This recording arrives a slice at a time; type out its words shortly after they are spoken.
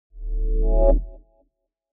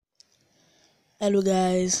Hello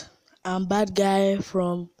guys, I'm Bad Guy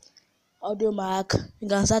from Audiomark. You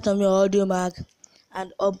can search on me on Audiomark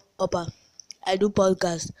and Upper. I do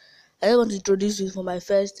podcast. I just want to introduce you for my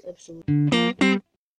first episode.